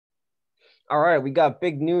All right, we got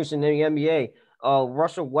big news in the NBA.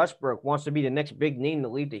 Russell Westbrook wants to be the next big name to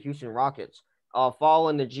lead the Houston Rockets.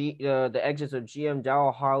 Following the exits of GM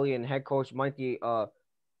Darryl Harley and head coach Mike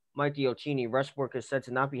Diotini, Westbrook is said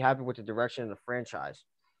to not be happy with the direction of the franchise.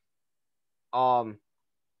 Um,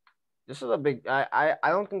 this is a big. I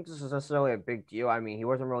don't think this is necessarily a big deal. I mean, he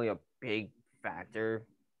wasn't really a big factor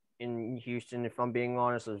in Houston, if I'm being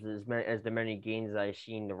honest, as the many games that I've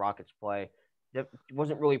seen the Rockets play. That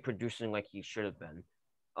wasn't really producing like he should have been.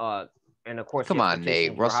 Uh, and of course, the Come on,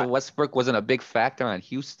 Nate. expectations were high. Russell Westbrook wasn't a big factor on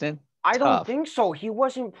Houston. I don't Tough. think so. He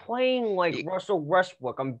wasn't playing like He, Russell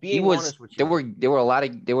Westbrook. I'm he being was. honest with There you. were there were a lot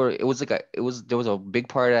of there were. It was like a. It was there was a big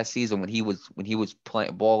part of that season when he was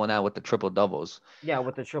playing balling out with the triple doubles. Yeah,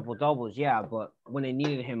 with the triple doubles, yeah, but when they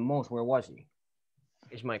needed him most, where was he?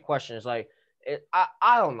 Is my question. It's like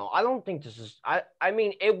I don't know. I don't think this is. I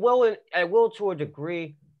mean, it will to a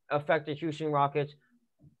degree affect the Houston Rockets.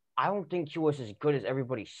 I don't think he was as good as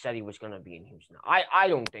everybody said he was going to be in Houston. I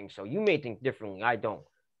don't think so. You may think differently. I don't.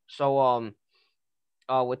 So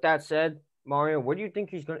with that said, Mario, where do you think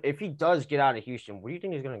he's going to if he does get out of Houston, where do you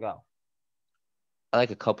think he's going to go? I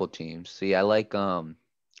like a couple teams. See, I think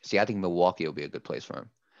Milwaukee will be a good place for him.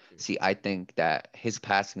 See, I think that his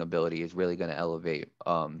passing ability is really going to elevate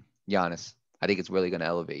Giannis. I think it's really going to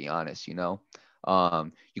elevate Giannis, you know.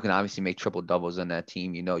 You can obviously make triple doubles on that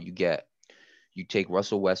team. You know, you take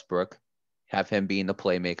Russell Westbrook, have him being the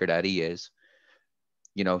playmaker that he is.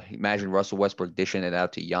 You know, imagine Russell Westbrook dishing it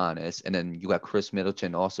out to Giannis, and then you got Chris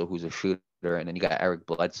Middleton also, who's a shooter, and then you got Eric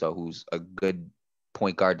Bledsoe, who's a good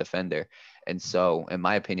point guard defender. And so, in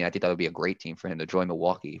my opinion, I think that would be a great team for him to join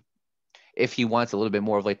Milwaukee. If he wants a little bit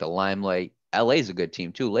more of like the limelight, LA's a good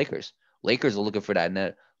team too. Lakers are looking for that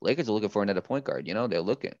net. Lakers are looking for another point guard. You know, they're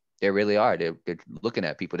looking. They really are. They're looking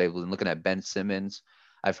at people. They've been looking at Ben Simmons.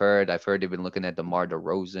 I've heard they've been looking at DeMar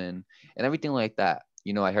DeRozan and everything like that.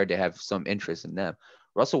 You know, I heard they have some interest in them.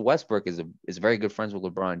 Russell Westbrook is very good friends with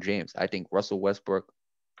LeBron James. I think Russell Westbrook,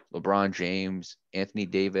 LeBron James, Anthony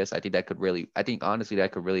Davis. I think honestly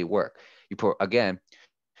that could really work. You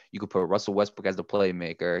could put Russell Westbrook as the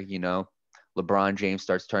playmaker. You know, LeBron James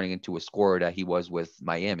starts turning into a scorer that he was with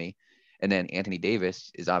Miami. And then Anthony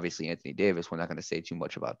Davis is obviously Anthony Davis. We're not going to say too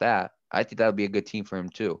much about that. I think that would be a good team for him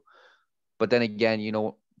too. But then again,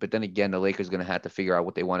 the Lakers going to have to figure out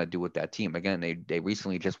what they want to do with that team. Again, they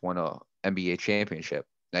recently just won a NBA championship.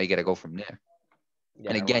 Now you got to go from there.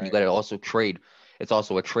 And Yeah, again, you right. got to also trade. It's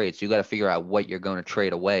also a trade, so you got to figure out what you're going to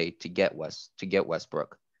trade away to get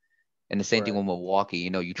Westbrook. And the same thing Right. with Milwaukee. You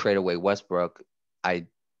know, you trade away Westbrook. I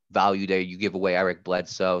value there. You give away Eric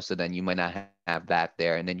Bledsoe, so then you might not have that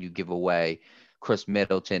there. And then you give away Chris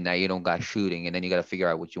Middleton. Now you don't got shooting, and then you got to figure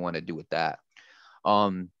out what you want to do with that.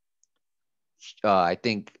 Um, I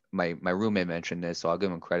think my roommate mentioned this, so I'll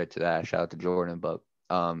give him credit to that. Shout out to Jordan. But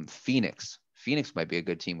Phoenix might be a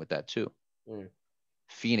good team with that too. Mm.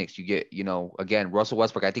 Phoenix, you get, you know, again, Russell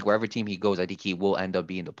Westbrook, I think wherever team he goes, I think he will end up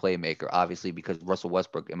being the playmaker, obviously, because Russell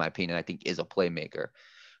Westbrook, in my opinion, I think is a playmaker.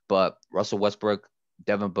 But Russell Westbrook,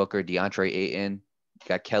 Devin Booker, DeAndre Ayton,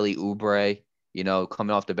 got Kelly Oubre, you know,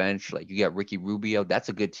 coming off the bench. Like you got Ricky Rubio. That's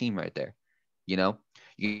a good team right there. You know,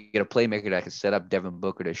 you get a playmaker that can set up Devin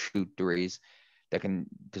Booker to shoot threes, that can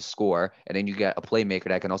to score, and then you got a playmaker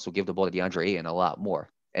that can also give the ball to DeAndre Ayton a lot more.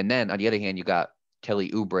 And then on the other hand, you got Kelly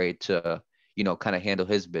Oubre to, you know, kind of handle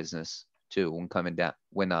his business too when coming down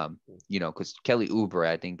you know, because Kelly Oubre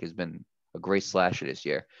I think has been a great slasher this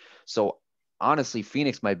year. So honestly,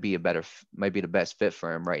 Phoenix might be the best fit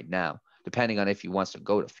for him right now, depending on if he wants to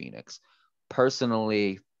go to Phoenix.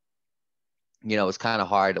 Personally, you know, it's kind of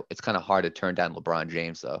hard. It's kind of hard to turn down LeBron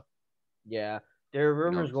James though. Yeah. There are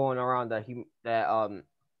You know, rumors going around that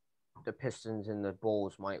the Pistons and the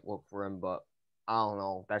Bulls might look for him, but I don't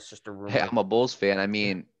know. That's just a hey, rumor. I'm a Bulls fan.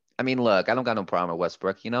 Look, I don't got no problem with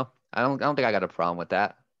Westbrook. You know, I don't think I got a problem with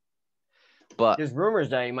that. But There's rumors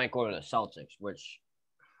that he might go to the Celtics, which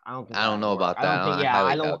I don't think I don't that'd know work. about I that. don't think. I Yeah, highly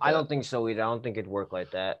I don't. doubt I that. don't think so either. I don't think it'd work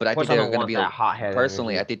like that. But I Plus, think I there are don't going to want be that hothead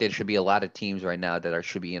personally, I energy. think there should be a lot of teams right now that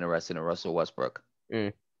should be interested in Russell Westbrook.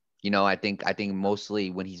 Mm, You know, I think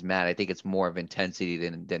mostly when he's mad, I think it's more of intensity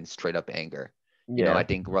than straight up anger. You know, yeah. I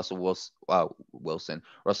think Russell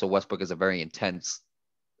Westbrook is a very intense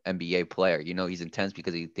NBA player. You know, he's intense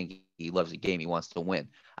because he loves the game. He wants to win.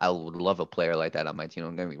 I would love a player like that on my team.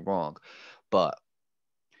 Don't get me wrong, but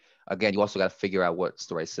again, you also got to figure out what's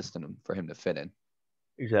the right system for him to fit in.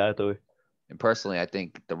 Exactly. And personally, I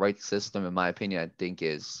think the right system, in my opinion, I think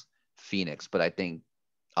is Phoenix. But I think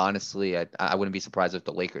honestly, I wouldn't be surprised if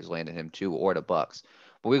the Lakers landed him too or the Bucks.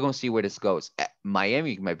 But we're gonna see where this goes.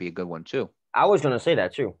 Miami might be a good one too. I was gonna say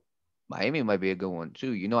that too. Miami might be a good one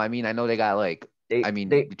too. I mean, I know they got like, I mean,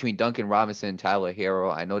 They between Duncan Robinson and Tyler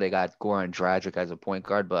Hero, I know they got Goran Dragic as a point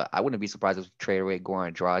guard, but I wouldn't be surprised if you trade away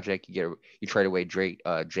Goran Dragic, you trade away Jake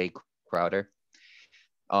Crowder,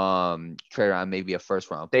 trade around maybe a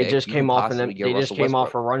first round they pick. just You can came off and possibly then get they just Russell came off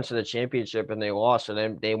Westbrook. a run to the championship and they lost, and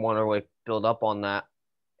then they want to like build up on that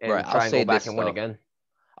Right. and try and go back and win again.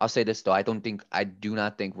 I'll say this though. I do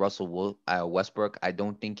not think Westbrook. I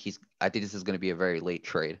think this is going to be a very late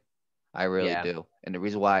trade. I really Yeah, do. And the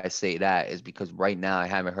reason why I say that is because right now I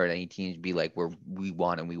haven't heard any teams be like, we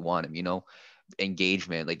want him,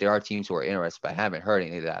 engagement. Like there are teams who are interested, but I haven't heard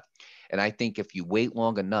any of that. And I think if you wait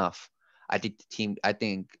long enough, I think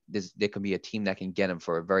there can be a team that can get him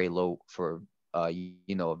for a very low, a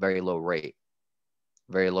very low rate,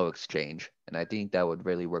 very low exchange. And I think that would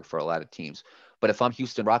really work for a lot of teams. But if I'm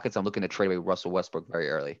Houston Rockets, I'm looking to trade away Russell Westbrook very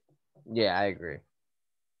early. yeah, I agree.